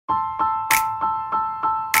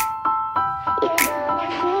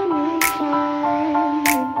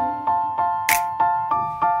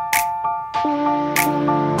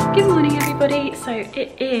So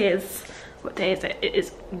it is, what day is it? It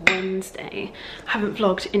is Wednesday. I haven't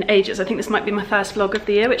vlogged in ages. I think this might be my first vlog of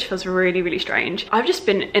the year, which feels really, really strange. I've just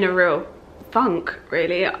been in a real funk,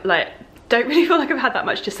 really. Like, don't really feel like I've had that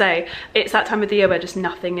much to say. It's that time of the year where just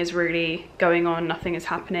nothing is really going on, nothing is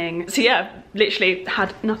happening. So yeah, literally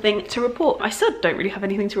had nothing to report. I still don't really have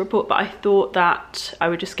anything to report, but I thought that I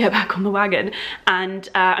would just get back on the wagon. And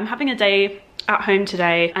I'm having a day at home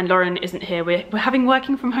today, and Lauren isn't here. We're having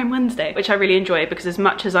working from home Wednesday, which I really enjoy, because as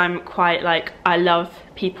much as I'm quite like, I love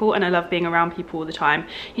people and I love being around people all the time,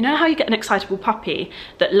 you know how you get an excitable puppy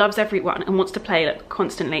that loves everyone and wants to play like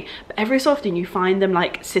constantly, but every so often you find them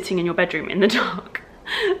like sitting in your bedroom in the dark.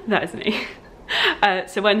 That is me.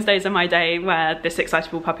 So Wednesdays are my day where this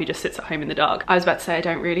excitable puppy just sits at home in the dark. I was about to say I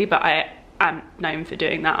don't really, but I'm known for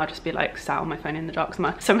doing that. I'll just be like sat on my phone in the dark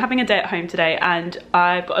somewhere. So I'm having a day at home today, and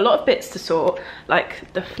I've got a lot of bits to sort.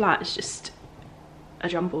 Like, the flat is just a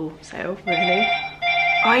jumble sale, really.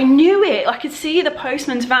 I knew it. I could see the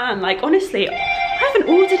postman's van. Like, honestly, I haven't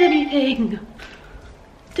ordered anything.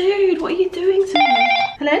 Dude, what are you doing to me?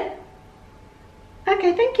 Hello?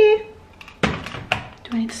 Okay, thank you. Do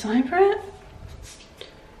I need to sign for it?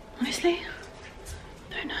 Honestly,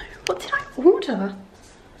 don't know. What did I order?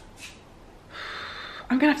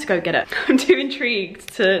 I'm gonna have to go get it. I'm too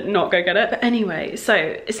intrigued to not go get it. But anyway, so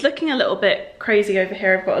it's looking a little bit crazy over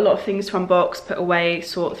here. I've got a lot of things to unbox, put away,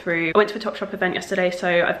 sort through. I went to a Topshop event yesterday, so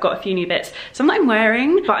I've got a few new bits. Some that I'm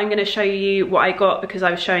wearing, but I'm gonna show you what I got because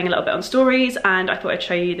I was showing a little bit on stories, and I thought I'd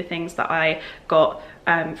show you the things that I got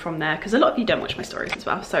from there, because a lot of you don't watch my stories as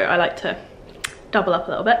well, so I like to double up a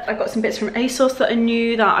little bit. I've got some bits from ASOS that are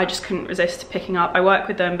new that I just couldn't resist picking up. I work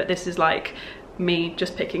with them, but this is like me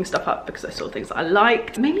just picking stuff up because I saw things that I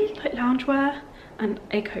liked. Mainly like loungewear and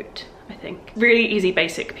a coat, I think. Really easy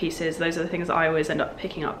basic pieces. Those are the things that I always end up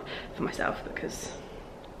picking up for myself because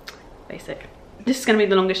basic. This is going to be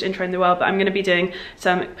the longest intro in the world, but I'm going to be doing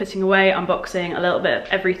some putting away, unboxing, a little bit of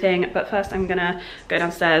everything. But first I'm going to go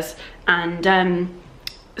downstairs and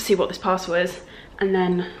see what this parcel is, and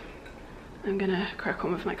then I'm going to crack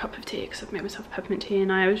on with my cup of tea because I've made myself peppermint tea,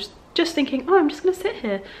 and I was just thinking, oh, I'm just gonna sit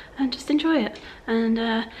here and just enjoy it, and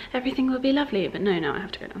everything will be lovely. But no, I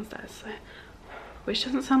have to go downstairs, so, which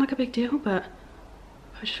doesn't sound like a big deal, but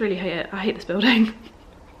I just really hate it. I hate this building.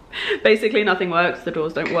 Basically nothing works. The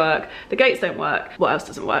doors don't work, the gates don't work. What else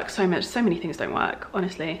doesn't work? So many things don't work,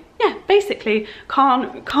 honestly. Yeah, basically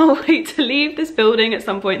can't wait to leave this building at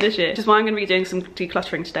some point this year, which is why I'm going to be doing some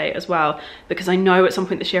decluttering today as well, because I know at some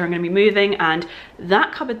point this year I'm going to be moving, and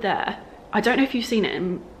that cupboard there, I don't know if you've seen it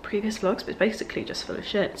in previous vlogs, but it's basically just full of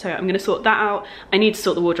shit. So I'm gonna sort that out. I need to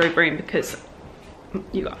sort the wardrobe room because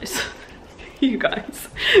you guys,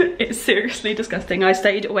 it's seriously disgusting. I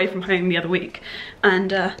stayed away from home the other week,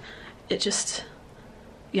 and it just,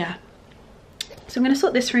 yeah. So I'm gonna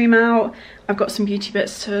sort this room out. I've got some beauty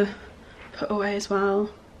bits to put away as well.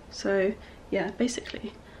 So yeah,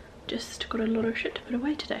 basically just got a lot of shit to put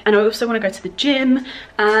away today. And I also want to go to the gym,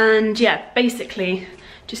 and yeah, basically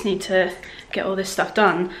just need to get all this stuff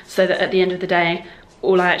done so that at the end of the day,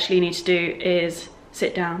 all I actually need to do is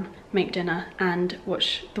sit down, make dinner, and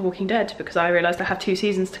watch The Walking Dead, because I realised I have 2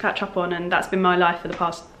 seasons to catch up on, and that's been my life for the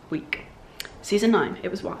past week. Season 9, it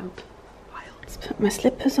was wild. Let's put my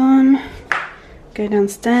slippers on, go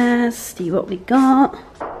downstairs, see what we got.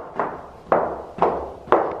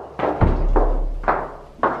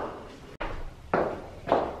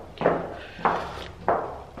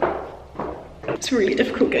 It's really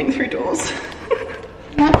difficult getting through doors.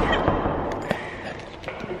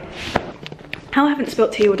 How I haven't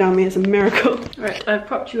spilt tea all down me is a miracle. Right, I've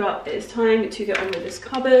propped you up. It is time to get on with this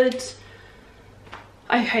cupboard.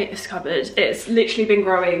 I hate this cupboard. It's literally been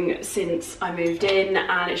growing since I moved in,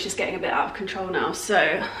 and it's just getting a bit out of control now. So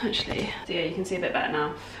actually, yeah, you can see a bit better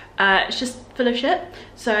now. It's just full of shit.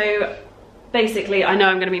 So basically, I know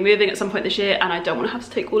I'm going to be moving at some point this year, and I don't want to have to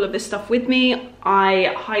take all of this stuff with me.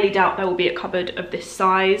 I highly doubt there will be a cupboard of this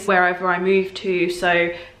size wherever I move to.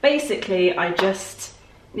 So basically, I just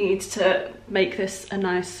need to make this a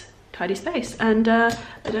nice, tidy space. And I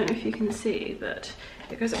don't know if you can see, but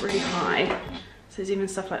it goes up really high. So there's even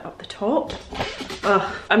stuff like up the top.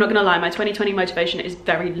 Ugh. I'm not gonna lie, my 2020 motivation is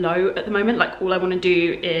very low at the moment. Like, all I wanna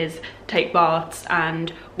do is take baths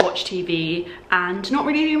and watch TV and not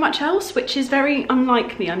really do much else, which is very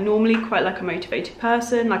unlike me. I'm normally quite like a motivated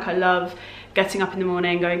person. Like, I love getting up in the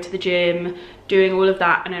morning, going to the gym, doing all of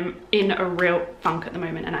that, and I'm in a real funk at the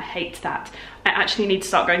moment, and I hate that. I actually need to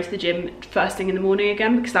start going to the gym first thing in the morning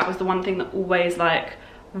again, because that was the one thing that always like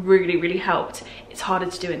really helped. It's harder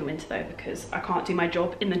to do in the winter though, because I can't do my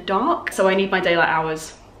job in the dark, so I need my daylight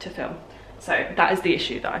hours to film. So that is the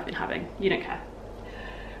issue that I've been having. You don't care.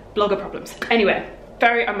 Blogger problems. Anyway,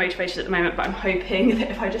 very unmotivated at the moment, but I'm hoping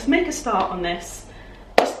that if I just make a start on this,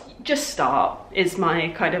 just start is my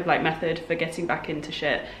kind of like method for getting back into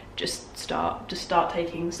shit. Just start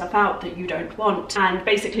taking stuff out that you don't want. And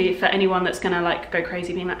basically for anyone that's gonna like go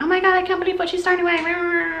crazy being like, oh my god, I can't believe what she's thrown away,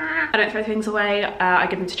 I don't throw things away. I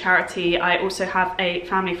give them to charity. I also have a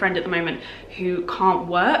family friend at the moment who can't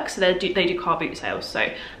work, so they do car boot sales. So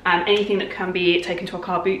anything that can be taken to a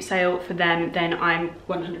car boot sale for them, then I'm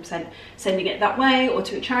 100% sending it that way or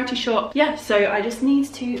to a charity shop. Yeah, so I just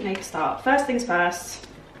need to make a start. First things first,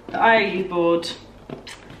 the IOU board,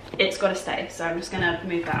 it's got to stay, so I'm just gonna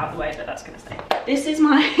move that out of the way, but that's gonna stay. This is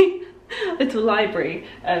my little library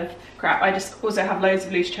of crap. I just also have loads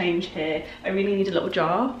of loose change here. I really need a little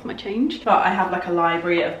jar for my change, but I have like a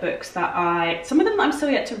library of books that some of them I'm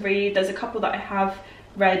still yet to read. There's a couple that I have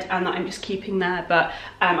read and that I'm just keeping there, but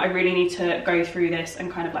I really need to go through this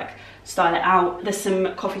and kind of like style it out. There's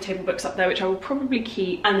some coffee table books up there which I will probably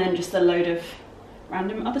keep, and then just a load of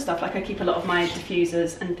random other stuff. Like I keep a lot of my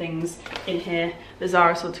diffusers and things in here. The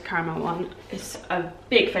Zara Salted Caramel one is a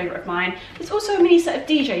big favourite of mine. There's also a mini set of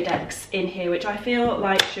DJ decks in here, which I feel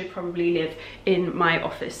like should probably live in my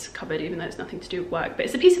office cupboard, even though it's nothing to do with work, but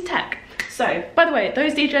it's a piece of tech. So, by the way,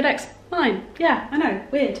 those DJ decks, mine. Yeah, I know,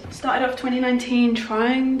 weird. Started off 2019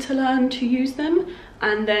 trying to learn to use them,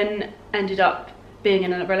 and then ended up being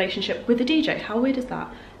in a relationship with a DJ. How weird is that?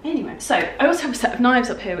 Anyway, so I also have a set of knives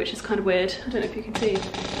up here, which is kind of weird. I don't know if you can see.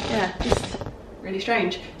 Yeah, just really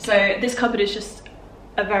strange. So this cupboard is just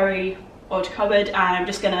a very odd cupboard, and I'm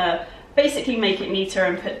just gonna basically make it neater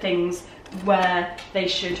and put things where they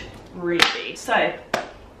should really be. So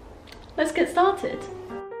let's get started.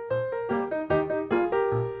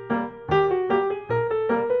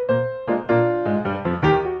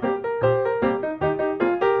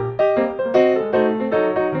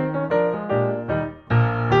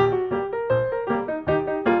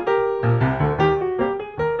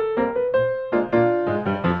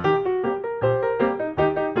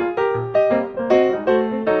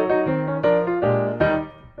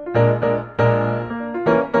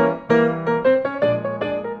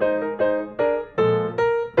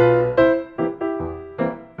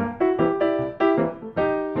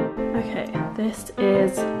 This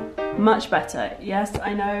is much better. Yes,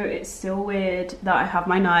 I know it's still weird that I have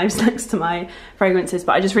my knives next to my fragrances,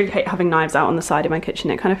 but I just really hate having knives out on the side of my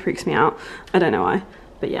kitchen. It kind of freaks me out. I don't know why,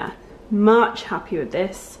 but yeah, much happy with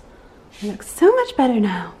this. It looks so much better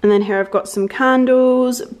now. And then here I've got some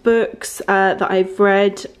candles, books that I've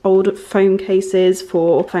read, old phone cases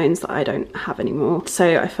for phones that I don't have anymore.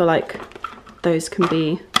 So I feel like those can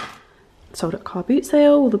be sold at car boot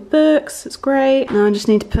sale. All the books, it's great. Now I just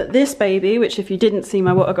need to put this baby, which if you didn't see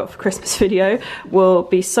my what I got for Christmas video will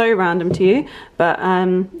be so random to you, but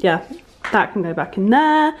yeah, that can go back in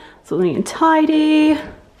there. It's all neat and tidy.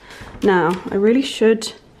 Now I really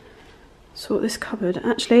should sort this cupboard.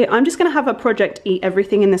 Actually, I'm just gonna have a project eat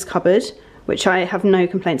everything in this cupboard, which I have no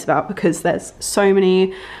complaints about because there's so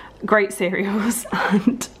many great cereals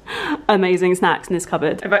and amazing snacks in this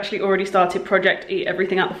cupboard. I've actually already started project eat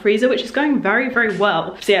everything out the freezer, which is going very, very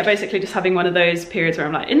well. So yeah, basically just having one of those periods where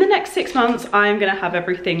I'm like, in the next 6 months, I'm gonna have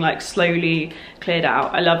everything like slowly cleared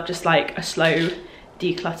out. I love just like a slow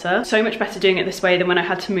declutter. So much better doing it this way than when I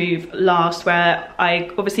had to move last, where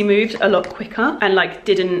I obviously moved a lot quicker and like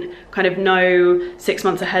didn't kind of know 6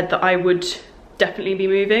 months ahead that I would definitely be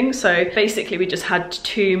moving. So basically we just had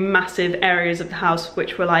 2 massive areas of the house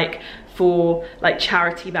which were like for like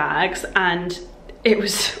charity bags, and it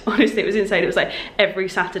was honestly, it was insane. It was like every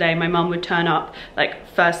Saturday my mum would turn up like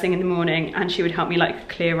first thing in the morning and she would help me like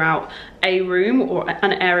clear out a room or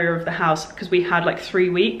an area of the house, because we had like 3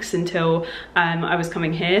 weeks until I was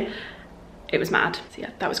coming here. It was mad. So yeah,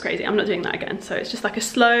 that was crazy. I'm not doing that again. So it's just like a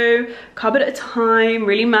slow cupboard at a time,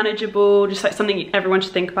 really manageable, just like something everyone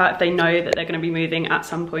should think about if they know that they're gonna be moving at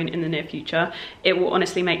some point in the near future. It will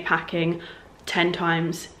honestly make packing 10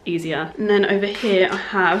 times easier. And then over here I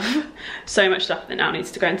have so much stuff that now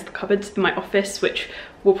needs to go into the cupboards in my office, which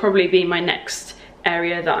will probably be my next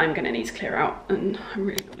area that I'm gonna need to clear out. And I'm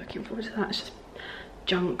really looking forward to that. It's just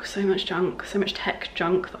junk, so much tech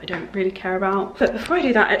junk that I don't really care about. But before I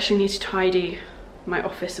do that, I actually need to tidy my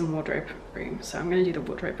office and wardrobe room. So I'm gonna do the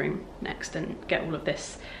wardrobe room next and get all of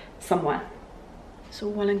this somewhere. It's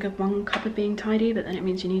all well and good one cupboard being tidy, but then it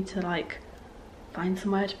means you need to like find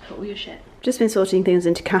somewhere to put all your shit. Just been sorting things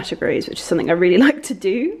into categories, which is something I really like to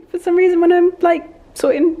do for some reason when I'm like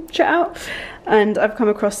sorting shit out. And I've come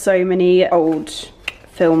across so many old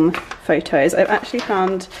film photos. I've actually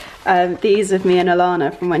found these of me and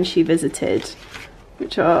Alana from when she visited.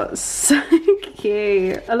 which are so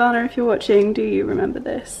cute. Alana, if you're watching, do you remember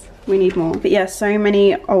this? We need more. But yeah, so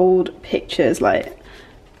many old pictures, like,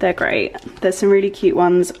 they're great. There's some really cute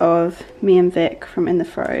ones of me and Vic from In the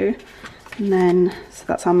Fro. And then, so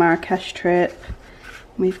that's our Marrakesh trip.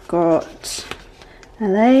 We've got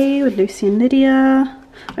LA with Lucy and Lydia.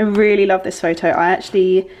 I really love this photo. I'm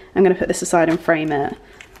gonna put this aside and frame it.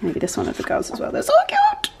 Maybe this one of the girls as well. They're so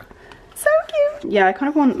cute. So cute. Yeah, I kind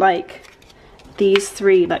of want like these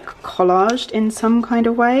three like collaged in some kind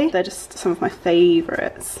of way. They're just some of my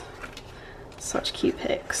favorites. Such cute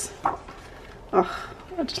pics. Oh,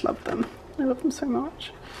 I just love them. I love them so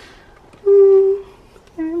much.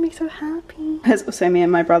 They make me so happy. There's also me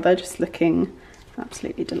and my brother just looking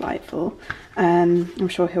absolutely delightful. I'm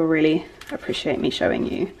sure he'll really appreciate me showing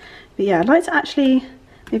you. But yeah, I'd like to actually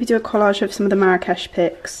maybe do a collage of some of the Marrakesh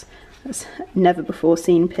pics. That's never before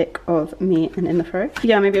seen pic of me and In the Fro.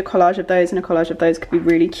 Yeah, maybe a collage of those and a collage of those could be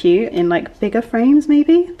really cute in like bigger frames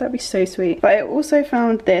maybe. That'd be so sweet. But I also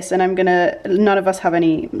found this, and none of us have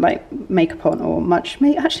any like makeup on or much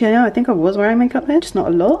makeup. Actually, I know, I think I was wearing makeup here, just not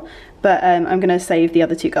a lot. But I'm gonna save the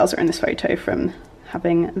other two girls that are in this photo from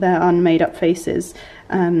having their unmade up faces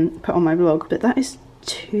put on my vlog. But that is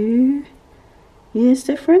 2 years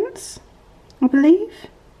difference, I believe.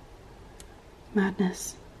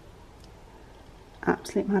 Madness.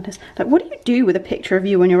 Absolute madness. Like, what do you do with a picture of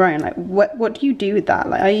you on your own? Like, what do you do with that?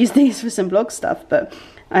 Like, I use these for some blog stuff, but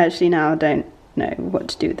I actually now don't know what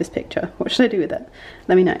to do with this picture. What should I do with it?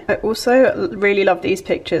 Let me know. I also really love these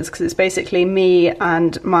pictures because it's basically me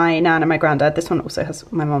and my nan and my granddad. This one also has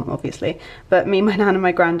my mum, obviously, but me, my nan and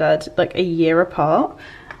my granddad like a year apart.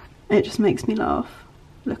 It just makes me laugh.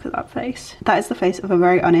 Look at that face. That is the face of a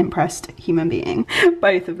very unimpressed human being.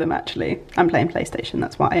 Both of them, actually. I'm playing PlayStation,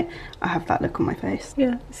 that's why I have that look on my face.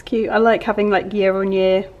 Yeah, it's cute. I like having like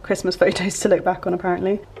year-on-year Christmas photos to look back on,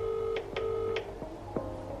 apparently.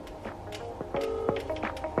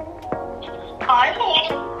 Hi,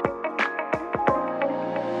 Paul.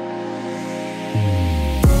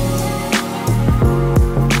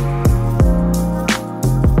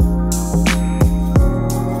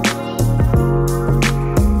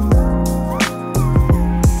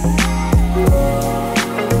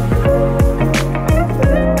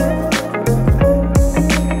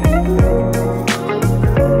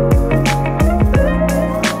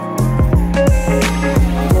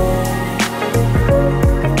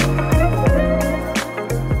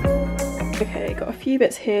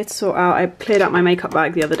 Bits here to sort out. I cleared out my makeup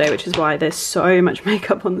bag the other day, which is why there's so much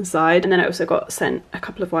makeup on the side, and then I also got sent a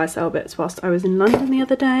couple of YSL bits whilst I was in London the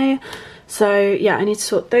other day. So yeah, I need to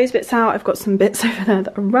sort those bits out. I've got some bits over there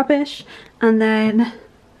that are rubbish, and then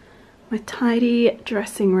my tidy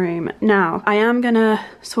dressing room. Now I am gonna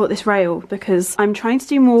sort this rail because I'm trying to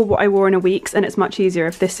do more what I wore in a week's, and it's much easier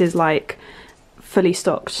if this is like fully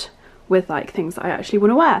stocked with like things that I actually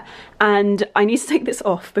want to wear, and I need to take this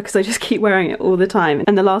off because I just keep wearing it all the time,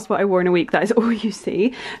 and the last what I wore in a week, that is all you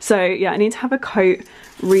see. So yeah, I need to have a coat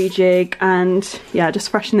rejig and yeah, just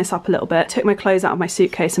freshen this up a little bit. Took my clothes out of my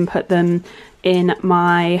suitcase and put them in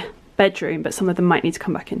my bedroom, but some of them might need to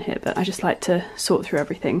come back in here, but I just like to sort through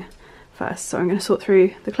everything first. So I'm going to sort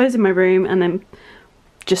through the clothes in my room and then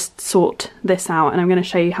just sort this out, and I'm going to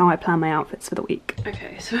show you how I plan my outfits for the week.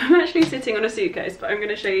 Okay, so I'm actually sitting on a suitcase, but I'm going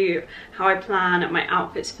to show you how I plan my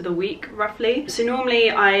outfits for the week roughly. So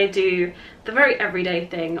normally I do the very everyday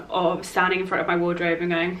thing of standing in front of my wardrobe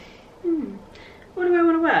and going, what do I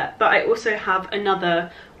want to wear? But I also have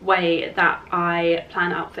another way that I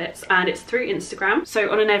plan outfits, and it's through Instagram.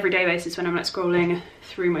 So on an everyday basis, when I'm like scrolling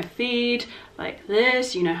through my feed like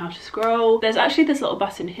this, you know how to scroll, there's actually this little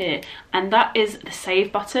button here, and that is the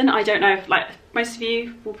save button. I don't know if like most of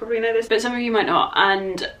you will probably know this, but some of you might not.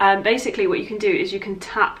 And basically what you can do is you can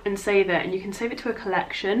tap and save it, and you can save it to a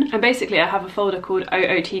collection. And basically I have a folder called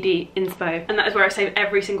OOTD Inspo, and that is where I save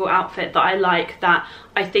every single outfit that I like, that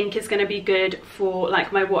I think is going to be good for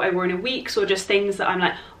like my what I wore in a week, or just things that I'm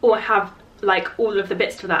like, oh, I have like all of the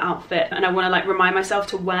bits for that outfit and I want to like remind myself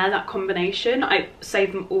to wear that combination. I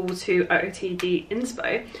save them all to OOTD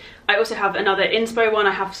Inspo. I also have another Inspo one.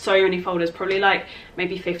 I have so many folders, probably like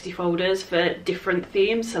maybe 50 folders for different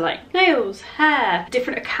themes, so like nails, hair,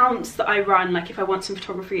 different accounts that I run, like if I want some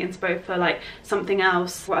photography inspo for like something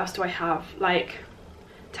else. What else do I have? Like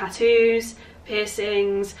tattoos,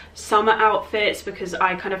 piercings, summer outfits, because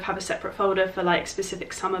I kind of have a separate folder for like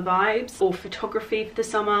specific summer vibes, or photography for the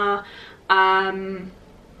summer,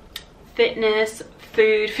 fitness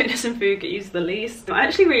and food get used the least. I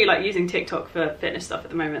actually really like using TikTok for fitness stuff at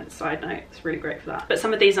the moment, side note, it's really great for that. But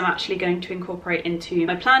some of these I'm actually going to incorporate into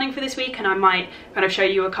my planning for this week, and I might kind of show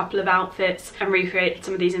you a couple of outfits and recreate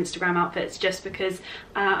some of these Instagram outfits, just because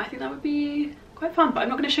I think that would be quite fun. But I'm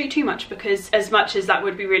not going to show you too much, because as much as that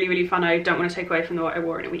would be really fun, I don't want to take away from what I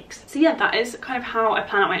wore in a week's. So yeah, that is kind of how I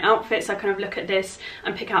plan out my outfits. I kind of look at this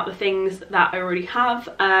and pick out the things that I already have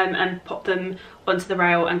and pop them onto the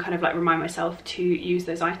rail and kind of like remind myself to use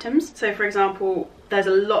those items. So for example, there's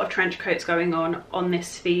a lot of trench coats going on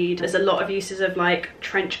this feed. There's a lot of uses of like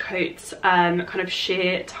trench coats, kind of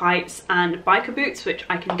sheer tights and biker boots, which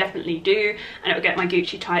I can definitely do, and it will get my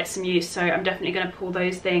Gucci tights some use, so I'm definitely going to pull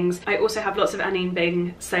those things. I also have lots of Anine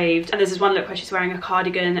Bing saved, and there's this one look where she's wearing a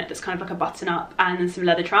cardigan that's kind of like a button up and then some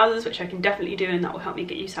leather trousers, which I can definitely do, and that will help me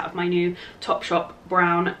get use out of my new Topshop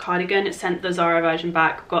brown cardigan. It sent the Zara version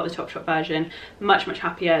back, got the Topshop version. Much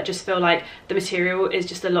happier. Just feel like the material is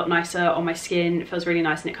just a lot nicer on my skin. It feels really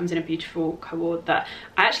nice, and it comes in a beautiful cord that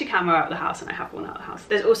I actually can wear out of the house, and I have worn out of the house.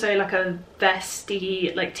 There's also like a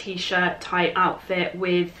vesty like t-shirt type outfit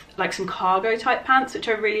with like some cargo type pants, which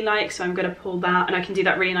I really like, so I'm going to pull that, and I can do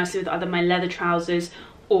that really nicely with either my leather trousers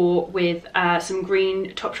or with some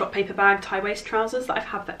green Topshop paper bag tie waist trousers that I've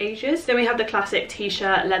had for ages. Then we have the classic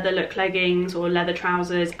t-shirt, leather look leggings or leather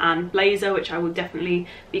trousers and blazer, which I will definitely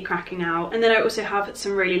be cracking out. And then I also have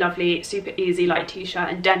some really lovely super easy light t-shirt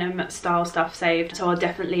and denim style stuff saved, so I'll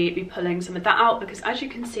definitely be pulling some of that out, because as you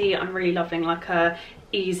can see, I'm really loving like a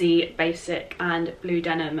easy basic and blue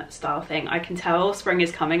denim style thing. I can tell spring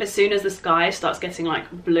is coming. As soon as the sky starts getting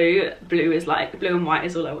like blue is like blue and white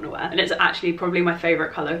is all I want to wear, and it's actually probably my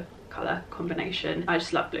favorite color combination. I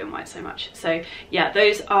just love blue and white so much. So yeah,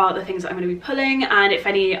 those are the things that I'm going to be pulling, and if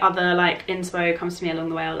any other like inspo comes to me along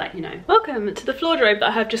the way, I'll let you know. Welcome to the floor wardrobe that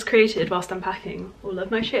I have just created whilst I'm packing all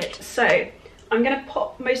of my shit. So I'm going to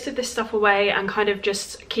pop most of this stuff away and kind of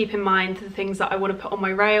just keep in mind the things that I want to put on my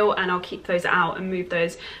rail, and I'll keep those out and move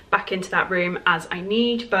those back into that room as I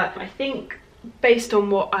need. But I think based on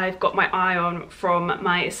what I've got my eye on from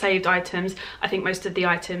my saved items, I think most of the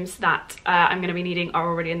items that I'm going to be needing are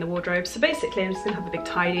already in the wardrobe. So basically I'm just going to have a big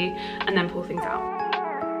tidy and then pull things out.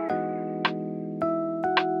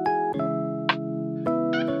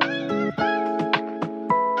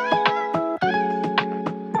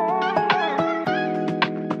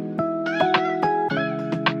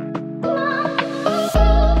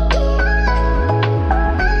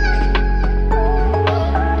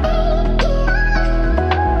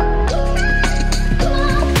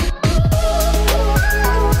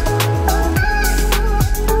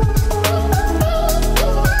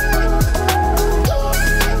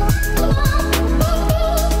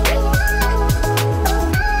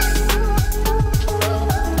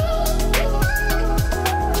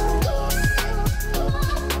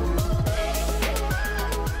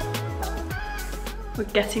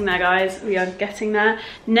 Getting there, guys, we are getting there.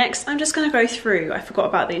 Next, I'm just going to go through, I forgot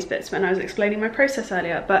about these bits when I was explaining my process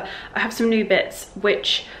earlier, but I have some new bits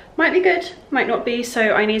which might be good, might not be,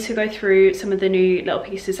 so I need to go through some of the new little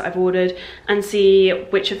pieces I've ordered and see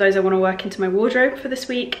which of those I want to work into my wardrobe for this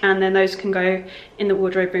week, and then those can go in the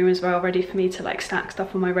wardrobe room as well, ready for me to like stack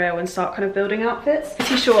stuff on my rail and start kind of building outfits.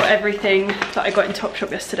 Pretty sure everything that I got in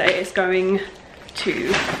Topshop yesterday is going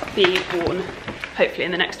to be worn hopefully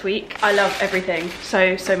in the next week. I love everything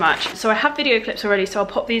so much. So I have video clips already, so I'll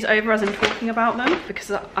pop these over as I'm talking about them,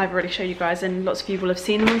 because I've already showed you guys and lots of you will have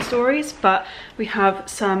seen them on stories. But we have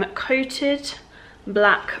some coated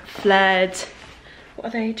black flared, what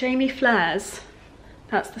are they, Jamie flares?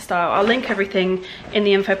 That's the style. I'll link everything in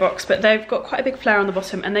the info box, but they've got quite a big flare on the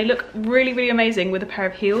bottom and they look really amazing with a pair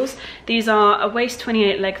of heels. These are a waist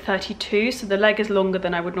 28, leg 32, so the leg is longer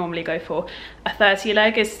than I would normally go for. A 30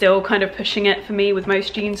 leg is still kind of pushing it for me with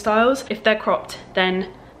most jean styles. If they're cropped,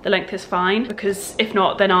 then the length is fine, because if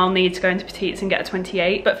not, then I'll need to go into petites and get a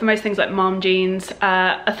 28. But for most things like mom jeans,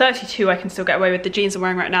 a 32 I can still get away with. The jeans I'm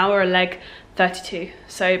wearing right now are a leg 32,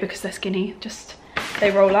 so because they're skinny, just they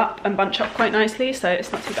roll up and bunch up quite nicely, so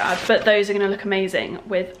it's not too bad. But those are going to look amazing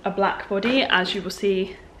with a black body, as you will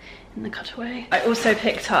see in the cutaway. I also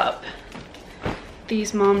picked up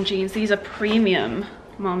these mom jeans. These are premium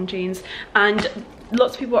mom jeans, and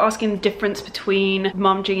lots of people are asking the difference between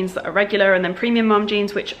mom jeans that are regular and then premium mom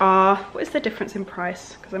jeans, which are, what is the difference in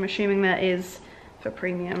price? Because I'm assuming there is for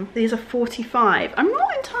premium. These are 45. I'm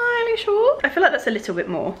not entirely sure. I feel like that's a little bit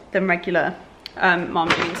more than regular mom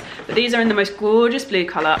jeans, but these are in the most gorgeous blue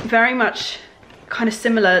color, very much kind of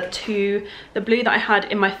similar to the blue that I had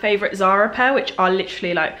in my favourite Zara pair, which are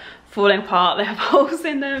literally like falling apart. They have holes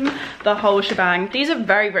in them, the whole shebang. These are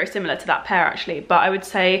very, very similar to that pair actually, but I would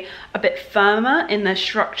say a bit firmer in their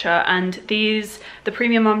structure. And these, the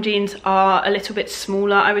premium mum jeans, are a little bit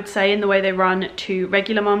smaller, I would say, in the way they run to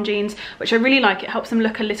regular mum jeans, which I really like. It helps them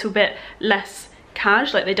look a little bit less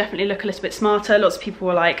cash, like they definitely look a little bit smarter. Lots of people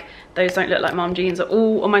were like, those don't look like mum jeans at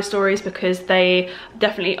all on my stories, because they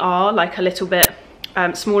definitely are like a little bit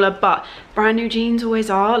smaller, but brand new jeans always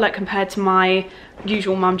are, like compared to my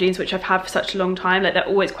usual mum jeans, which I've had for such a long time. Like they're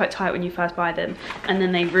always quite tight when you first buy them, and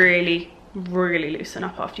then they really loosen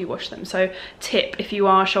up after you wash them. So tip, if you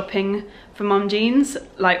are shopping for mum jeans,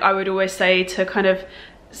 like I would always say to kind of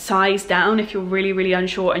size down if you're really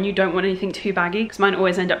unsure and you don't want anything too baggy, because mine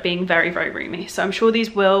always end up being very roomy. So I'm sure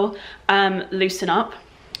these will loosen up,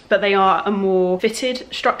 but they are a more fitted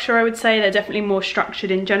structure, I would say. They're definitely more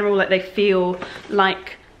structured in general, like they feel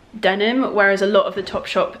like denim, whereas a lot of the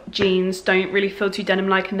Topshop jeans don't really feel too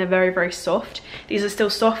denim-like, and they're very soft. These are still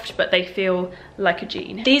soft, but they feel like a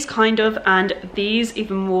jean. These kind of, and these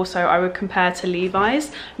even more so, I would compare to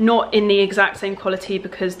Levi's. Not in the exact same quality,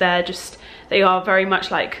 because they are very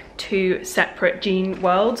much like two separate jean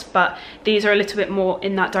worlds, but these are a little bit more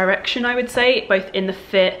in that direction, I would say, both in the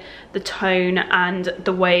fit, the tone, and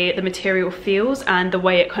the way the material feels, and the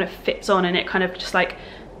way it kind of fits on, and it kind of just like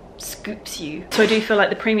scoops you. So I do feel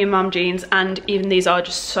like the premium mum jeans, and even these, are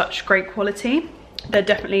just such great quality. They're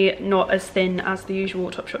definitely not as thin as the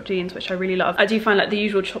usual Topshop jeans, which I really love. I do find like the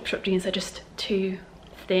usual Topshop jeans are just too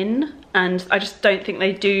thin, and I just don't think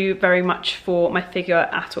they do very much for my figure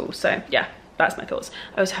at all. So yeah, that's my thoughts.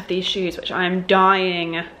 I also have these shoes, which I am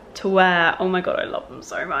dying to wear. Oh my god, I love them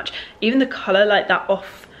so much. Even the colour, like that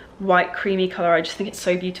off white creamy color, I just think it's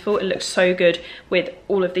so beautiful. It looks so good with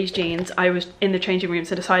all of these jeans. I was in the changing room,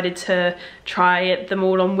 so decided to try them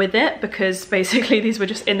all on with it, because basically these were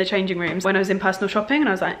just in the changing rooms when I was in personal shopping, and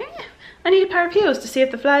I was like, I need a pair of heels to see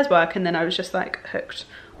if the flares work, and then I was just like hooked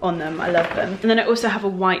on them. I love them. And then I also have a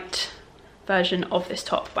white version of this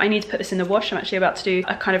top, but I need to put this in the wash. I'm actually about to do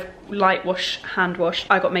a kind of light wash, hand wash.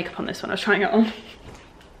 I got makeup on this when I was trying it on.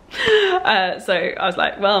 So I was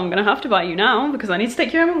like, well, I'm gonna have to buy you now, because I need to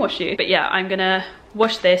take you home and wash you. But yeah, I'm gonna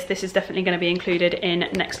wash this. This is definitely gonna be included in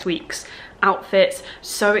next week's outfits.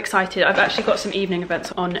 So excited. I've actually got some evening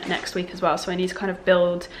events on next week as well, so I need to kind of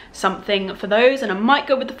build something for those, and I might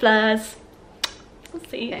go with the flares. We'll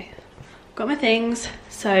see. Okay. Got my things.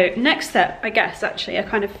 So next step, I guess, actually, I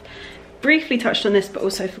kind of briefly touched on this but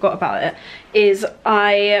also forgot about it, is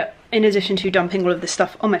in addition to dumping all of this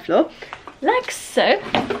stuff on my floor, like so,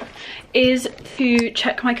 is to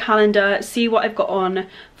check my calendar, see what I've got on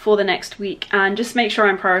for the next week, and just make sure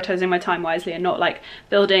I'm prioritizing my time wisely and not like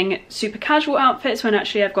building super casual outfits when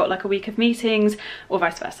actually I've got like a week of meetings, or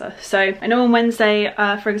vice versa. So I know on Wednesday,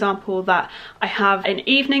 for example, that I have an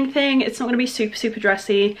evening thing. It's not going to be super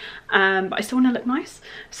dressy, but I still want to look nice.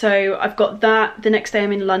 So I've got that. The next day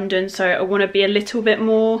I'm in London, so I want to be a little bit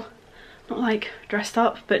more, not like dressed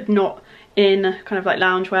up, but not in kind of like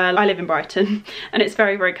loungewear. I live in Brighton and it's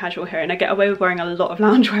very casual here, and I get away with wearing a lot of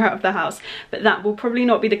loungewear out of the house, but that will probably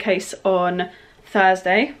not be the case on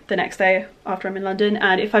Thursday, the next day after I'm in London.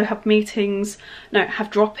 And if I have meetings, no, have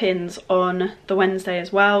drop-ins on the Wednesday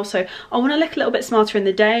as well, so I want to look a little bit smarter in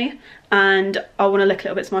the day, and I want to look a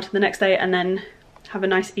little bit smarter the next day, and then have a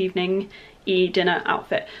nice evening dinner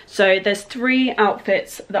outfit. So there's 3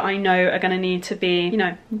 outfits that I know are going to need to be, you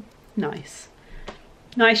know, nice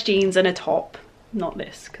jeans and a top. Not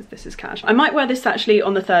this, because this is casual. I might wear this actually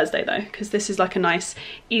on the Thursday though, because this is like a nice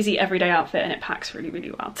easy everyday outfit and it packs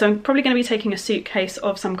really well. So I'm probably going to be taking a suitcase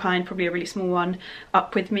of some kind, probably a really small one,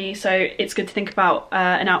 up with me, so it's good to think about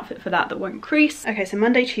an outfit for that won't crease. Okay, so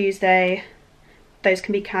Monday, Tuesday, those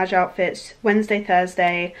can be casual outfits. Wednesday,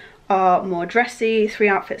 Thursday are more dressy, 3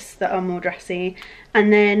 outfits that are more dressy,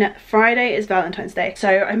 and then Friday is Valentine's Day, so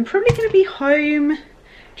I'm probably going to be home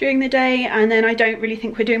during the day, and then I don't really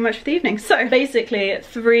think we're doing much for the evening. So basically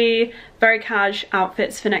 3 very cash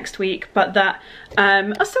outfits for next week, but that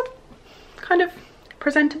are still kind of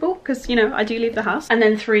presentable, because, you know, I do leave the house. And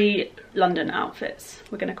then 3 London outfits.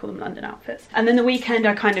 We're going to call them London outfits. And then the weekend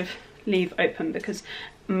I kind of leave open, because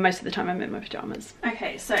most of the time I'm in my pajamas.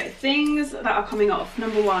 Okay, so things that are coming off.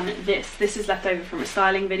 Number 1, this is left over from a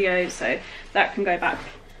styling video, so that can go back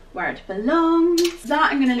where it belongs.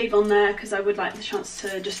 That I'm going to leave on there because I would like the chance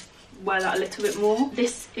to just wear that a little bit more.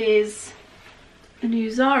 This is a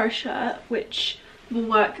new Zara shirt which will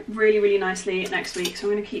work really nicely next week, so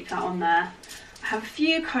I'm going to keep that on there. I have a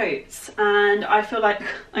few coats and I feel like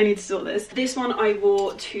I need to sort this. This one I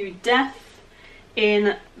wore to death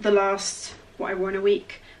in the last what I wore in a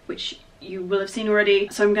week, which you will have seen already.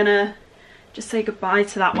 So I'm gonna just say goodbye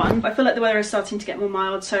to that one. I feel like the weather is starting to get more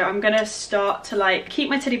mild, so I'm gonna start to like keep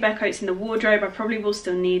my teddy bear coats in the wardrobe. I probably will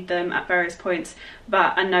still need them at various points,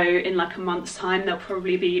 but I know in like a month's time they'll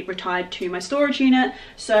probably be retired to my storage unit.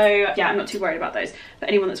 So yeah, I'm not too worried about those. But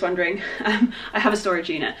anyone that's wondering, I have a storage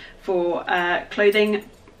unit for clothing,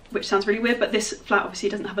 which sounds really weird, but this flat obviously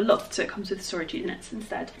doesn't have a loft, so it comes with storage units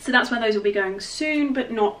instead. So that's where those will be going soon,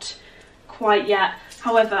 but not quite yet.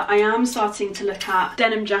 However, I am starting to look at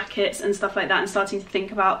denim jackets and stuff like that, and starting to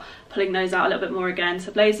think about pulling those out a little bit more again.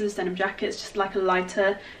 So blazers, denim jackets, just like a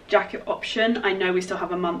lighter jacket option. I know we still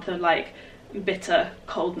have a month of like bitter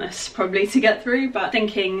coldness probably to get through, but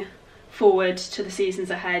thinking forward to the seasons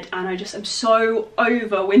ahead, and I just am so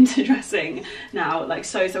over winter dressing now, like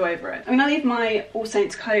so over it. I'm gonna leave my All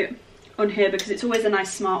Saints coat on here because it's always a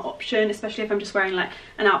nice smart option, especially if I'm just wearing like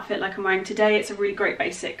an outfit like I'm wearing today. It's a really great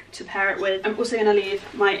basic to pair it with. I'm also going to leave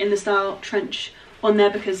my In The Style trench on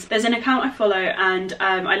there because there's an account I follow, and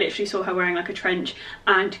I literally saw her wearing like a trench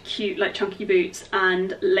and cute like chunky boots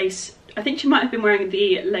and lace. I think she might have been wearing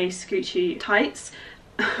the lace Gucci tights.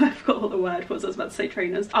 I forgot what the word was, I was about to say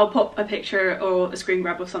trainers. I'll pop a picture or a screen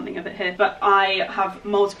grab or something of it here, but I have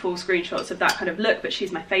multiple screenshots of that kind of look, but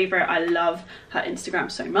she's my favourite. I love her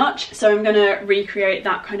Instagram so much. So I'm gonna recreate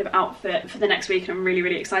that kind of outfit for the next week, and I'm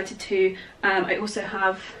really excited to. I also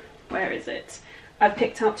have, where is it? I've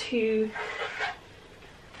picked out two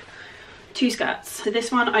skirts. So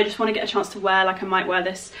this one I just want to get a chance to wear, like I might wear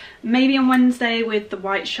this maybe on Wednesday with the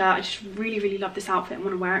white shirt. I just really love this outfit and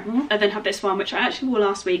want to wear it more. I then have this one which I actually wore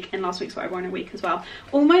last week, and last week's what I wore in a week as well.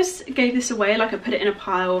 Almost gave this away, like I put it in a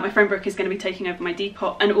pile. My friend Brooke is going to be taking over my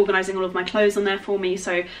Depop and organising all of my clothes on there for me,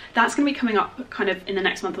 so that's going to be coming up kind of in the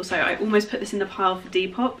next month or so. I almost put this in the pile for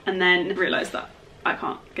Depop and then realised that I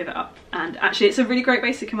can't give it up, and actually it's a really great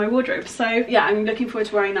basic in my wardrobe. So yeah, I'm looking forward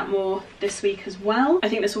to wearing that more this week as well. I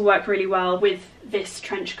think this will work really well with this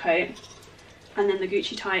trench coat and then the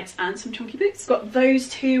Gucci tights and some chunky boots. Got those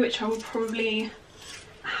two which I will probably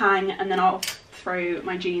hang, and then I'll throw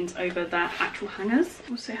my jeans over their actual hangers.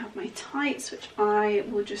 Also have my tights which I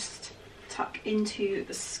will just tuck into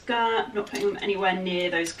the skirt, not putting them anywhere near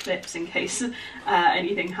those clips in case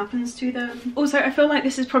anything happens to them. Also, I feel like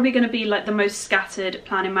this is probably going to be like the most scattered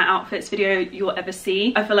planning my outfits video you'll ever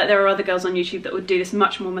see. I feel like there are other girls on YouTube that would do this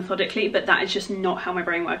much more methodically, but that is just not how my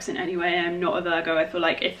brain works in any way. I'm not a Virgo. I feel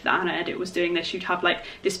like if the Anna Edit was doing this, you'd have like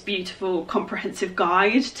this beautiful comprehensive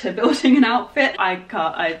guide to building an outfit. I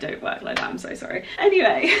don't work like that, I'm so sorry.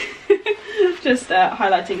 Anyway, just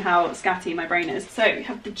highlighting how scatty my brain is. So we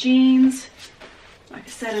have the jeans. Like I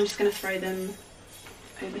said, I'm just going to throw them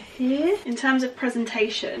over here. In terms of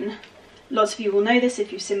presentation, lots of you will know this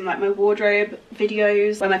if you've seen like my wardrobe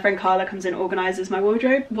videos where my friend Carla comes in and organises my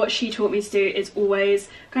wardrobe. What she taught me to do is always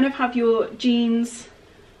kind of have your jeans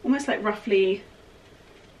almost like roughly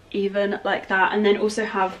even like that, and then also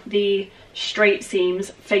have the straight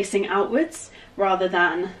seams facing outwards rather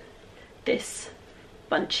than this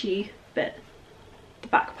bunchy bit, the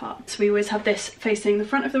back part. So we always have this facing the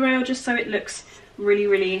front of the rail just so it looks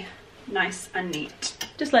really nice and neat,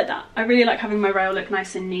 just like that. I really like having my rail look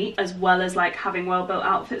nice and neat, as well as like having well built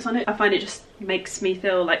outfits on it. I find it just makes me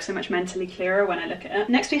feel like so much mentally clearer when I look at it.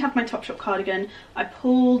 Next we have my Topshop cardigan. I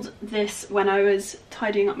pulled this when I was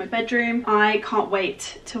tidying up my bedroom. I can't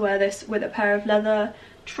wait to wear this with a pair of leather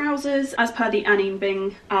trousers, as per the Annie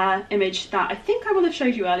Bing image that I think I will have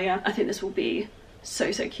showed you earlier. I think this will be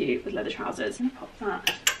so cute with leather trousers. I'm gonna pop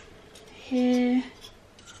that here.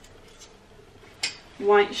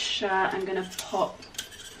 White shirt I'm gonna pop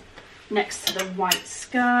next to the white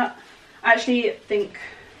skirt. I actually think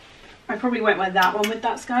I probably won't wear that one with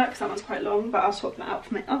that skirt because that one's quite long, but I'll swap that out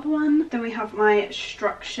for my other one. Then we have my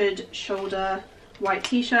structured shoulder white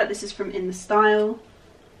t-shirt. This is from In The Style.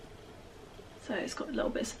 So it's got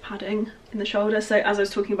little bits of padding in the shoulder. So as I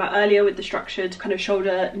was talking about earlier with the structured kind of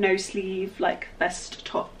shoulder, no sleeve, like vest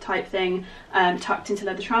top type thing, tucked into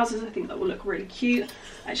leather trousers, I think that will look really cute.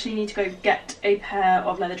 I actually need to go get a pair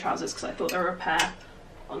of leather trousers because I thought there were a pair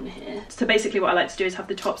on here. So basically what I like to do is have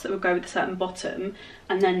the tops that will go with a certain bottom,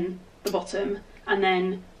 and then the bottom, and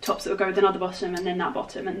then tops that will go with another bottom, and then that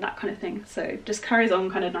bottom, and that kind of thing. So just carries on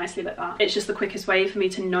kind of nicely like that. It's just the quickest way for me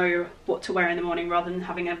to know what to wear in the morning rather than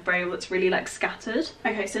having a rail that's really like scattered.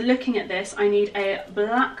 Okay, so looking at this, I need a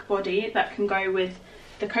black body that can go with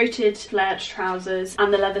the coated flared trousers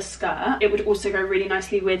and the leather skirt. It would also go really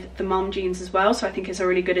nicely with the mum jeans as well, so I think it's a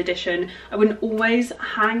really good addition. I wouldn't always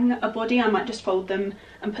hang a body, I might just fold them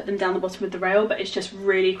and put them down the bottom of the rail, but it's just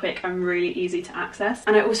really quick and really easy to access.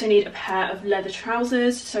 And I also need a pair of leather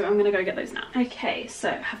trousers, so I'm gonna go get those now. Okay, so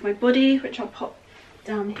I have my body, which I'll pop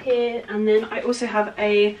down here, and then I also have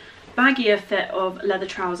a baggier fit of leather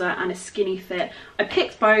trouser and a skinny fit. I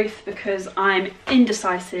picked both because I'm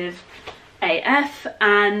indecisive AF,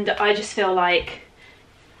 and I just feel like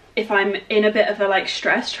if I'm in a bit of a like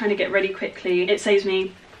stress trying to get ready quickly, it saves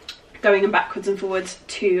me going backwards and forwards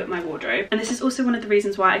to my wardrobe. And this is also one of the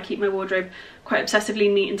reasons why I keep my wardrobe quite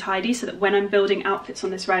obsessively neat and tidy, so that when I'm building outfits on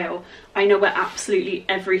this rail, I know where absolutely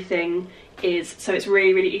everything is, so it's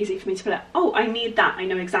really, really easy for me to be like, oh, I need that, I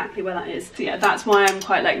know exactly where that is. So yeah, that's why I'm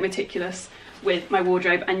quite like meticulous with my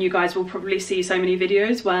wardrobe, and you guys will probably see so many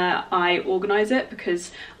videos where I organize it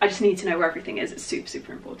because I just need to know where everything is. It's super,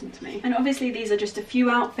 super important to me. And obviously these are just a few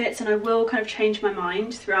outfits, and I will kind of change my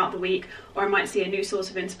mind throughout the week, or I might see a new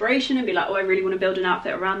source of inspiration and be like, oh, I really want to build an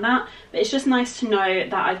outfit around that. But it's just nice to know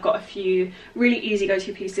that I've got a few really easy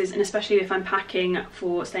go-to pieces, and especially if I'm packing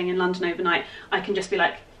for staying in London overnight, I can just be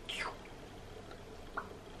like,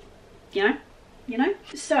 you know.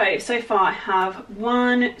 So far I have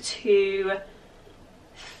 1, 2,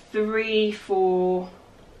 3, 4,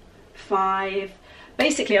 5.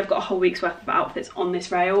 Basically I've got a whole week's worth of outfits on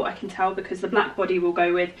this rail. I can tell because the black body will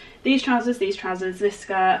go with these trousers, this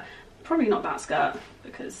skirt, probably not that skirt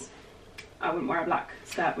because I wouldn't wear a black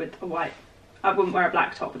skirt with a white, I wouldn't wear a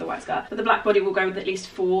black top with a white skirt, but the black body will go with at least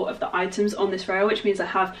 4 of the items on this rail, which means I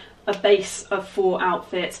have a base of 4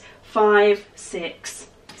 outfits, 5, 6,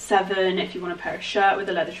 7 if you want to pair a shirt with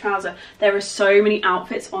a leather trouser. There are so many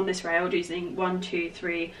outfits on this rail using 1, 2,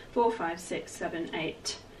 3, 4, 5, 6, 7,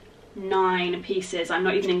 8, 9 pieces. I'm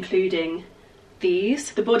not even including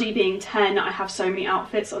these. The body being 10, I have so many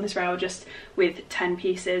outfits on this rail just with 10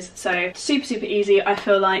 pieces. So super, super easy. I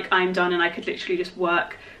feel like I'm done and I could literally just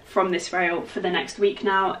work from this rail for the next week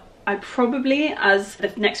now. I probably, as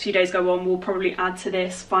the next few days go on, will probably add to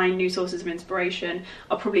this, find new sources of inspiration.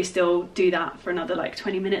 I'll probably still do that for another like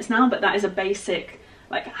 20 minutes now, but that is a basic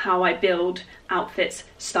like how I build outfits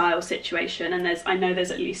style situation. And I know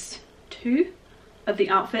there's at least 2 of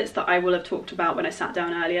the outfits that I will have talked about when I sat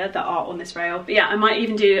down earlier that are on this rail. But yeah, I might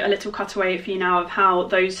even do a little cutaway for you now of how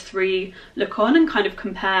those 3 look on and kind of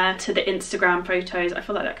compare to the Instagram photos. I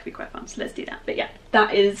feel like that could be quite fun, so let's do that. But yeah,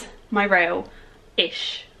 that is my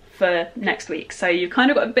rail-ish for next week. So you've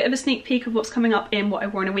kind of got a bit of a sneak peek of what's coming up in what I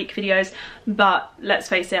wore in a week videos, but let's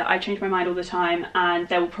face it, I change my mind all the time, and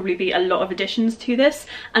there will probably be a lot of additions to this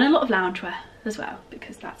and a lot of loungewear as well,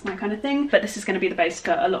 because that's my kind of thing. But this is going to be the base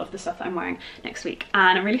for a lot of the stuff that I'm wearing next week,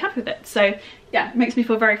 and I'm really happy with it. So yeah, it makes me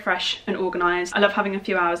feel very fresh and organized. I love having a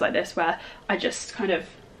few hours like this where I just kind of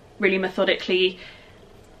really methodically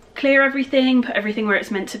clear everything, put everything where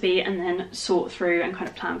it's meant to be, and then sort through and kind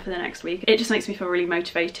of plan for the next week. It just makes me feel really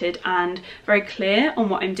motivated and very clear on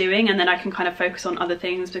what I'm doing, and then I can kind of focus on other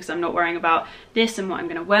things because I'm not worrying about this and what I'm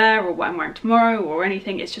going to wear or what I'm wearing tomorrow or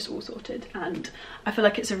anything. It's just all sorted, and I feel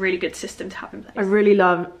like it's a really good system to have in place. I really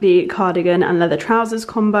love the cardigan and leather trousers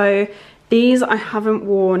combo. These I haven't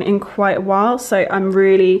worn in quite a while, so I'm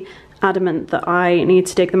really adamant that I need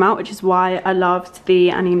to dig them out, which is why I loved the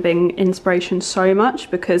Annie and Bing inspiration so much,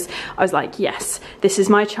 because I was like, yes, this is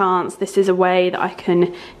my chance. This is a way that I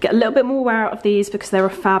can get a little bit more wear out of these, because they're a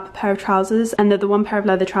fab pair of trousers, and they're the one pair of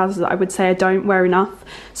leather trousers that I would say I don't wear enough.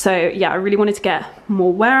 So yeah, I really wanted to get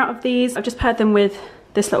more wear out of these. I've just paired them with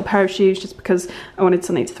this little pair of shoes just because I wanted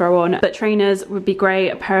something to throw on, but trainers would be great.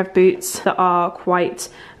 A pair of boots that are quite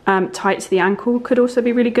tight to the ankle could also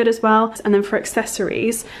be really good as well. And then for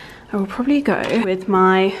accessories, I will probably go with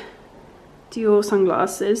my Dior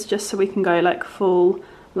sunglasses, just so we can go like full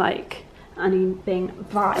like Annie Bing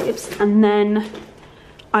vibes. And then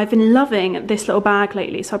I've been loving this little bag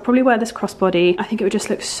lately, so I'll probably wear this crossbody. I think it would just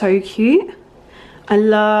look so cute. I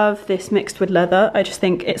love this mixed with leather. I just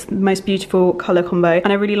think it's the most beautiful colour combo,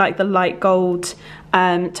 and I really like the light gold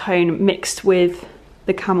tone mixed with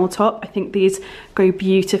the camel top. I think these go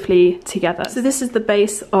beautifully together. So this is the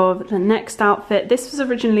base of the next outfit. This was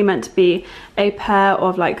originally meant to be a pair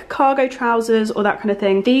of like cargo trousers or that kind of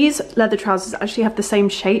thing. These leather trousers actually have the same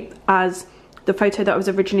shape as the photo that I was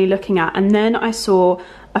originally looking at, and then I saw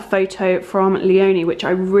a photo from Leonie which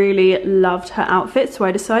I really loved her outfit, so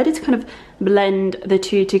I decided to kind of blend the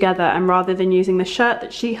two together, and rather than using the shirt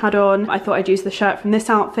that she had on, I thought I'd use the shirt from this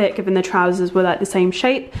outfit, given the trousers were like the same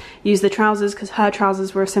shape, use the trousers because her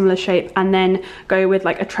trousers were a similar shape, and then go with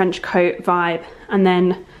like a trench coat vibe and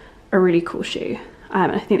then a really cool shoe.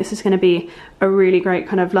 I think this is going to be a really great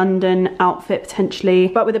kind of London outfit potentially.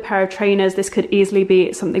 But with a pair of trainers, this could easily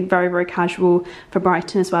be something very, very casual for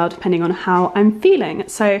Brighton as well, depending on how I'm feeling.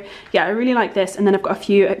 So yeah, I really like this. And then I've got a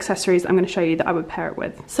few accessories I'm going to show you that I would pair it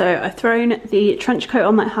with. So I've thrown the trench coat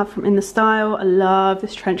on that I have from In The Style. I love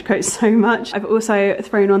this trench coat so much. I've also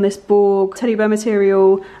thrown on this Borg teddy bear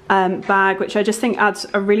material bag, which I just think adds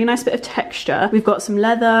a really nice bit of texture. We've got some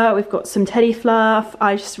leather, we've got some teddy fluff.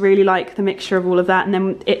 I just really like the mixture of all of that, and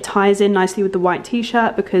then it ties in nicely with the white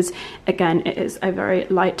t-shirt because again it is a very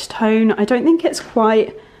light tone. I don't think it's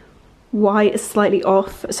quite white, it's slightly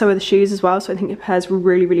off. So are the shoes as well, so I think it pairs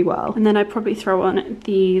really, really well. And then I'd probably throw on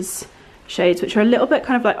these shades, which are a little bit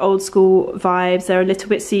kind of like old school vibes. They're a little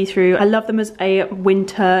bit see-through. I love them as a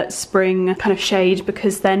winter spring kind of shade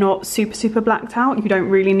because they're not super, super blacked out. You don't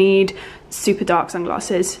really need super dark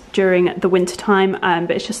sunglasses during the winter time,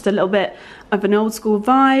 but it's just a little bit of an old school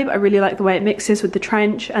vibe. I really like the way it mixes with the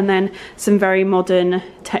trench, and then some very modern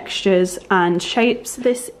textures and shapes.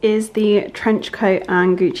 This is the trench coat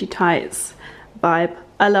and Gucci tights vibe.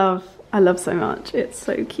 I love so much. It's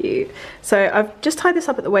so cute. So I've just tied this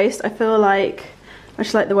up at the waist. I feel like I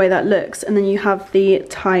just like the way that looks. And then you have the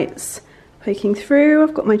tights poking through.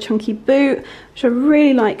 I've got my chunky boot, which I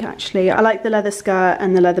really like actually. I like the leather skirt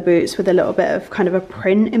and the leather boots with a little bit of kind of a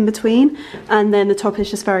print in between. And then the top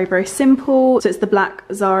is just very, very simple. So it's the black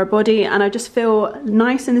Zara body, and I just feel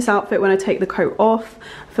nice in this outfit when I take the coat off.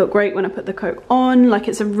 I feel great when I put the coat on. Like,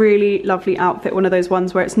 it's a really lovely outfit. One of those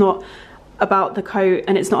ones where it's not about the coat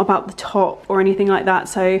and it's not about the top or anything like that,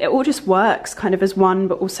 so it all just works kind of as one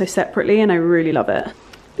but also separately, and I really love it.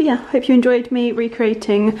 But yeah, hope you enjoyed me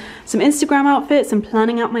recreating some Instagram outfits and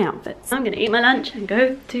planning out my outfits. I'm gonna eat my lunch and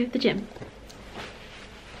go to the gym.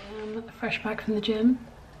 Fresh back from the gym,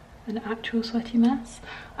 an actual sweaty mess.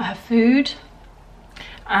 I have food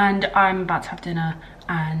and I'm about to have dinner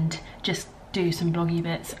and just do some vloggy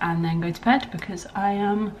bits and then go to bed because I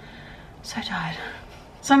am so tired.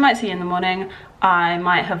 So I might see you in the morning. I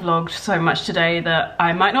might have vlogged so much today that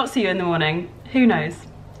I might not see you in the morning. Who knows?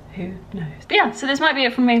 Who knows? But yeah, so this might be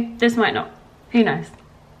it from me. This might not. Who knows?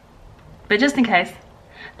 But just in case,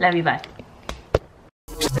 love you, bye.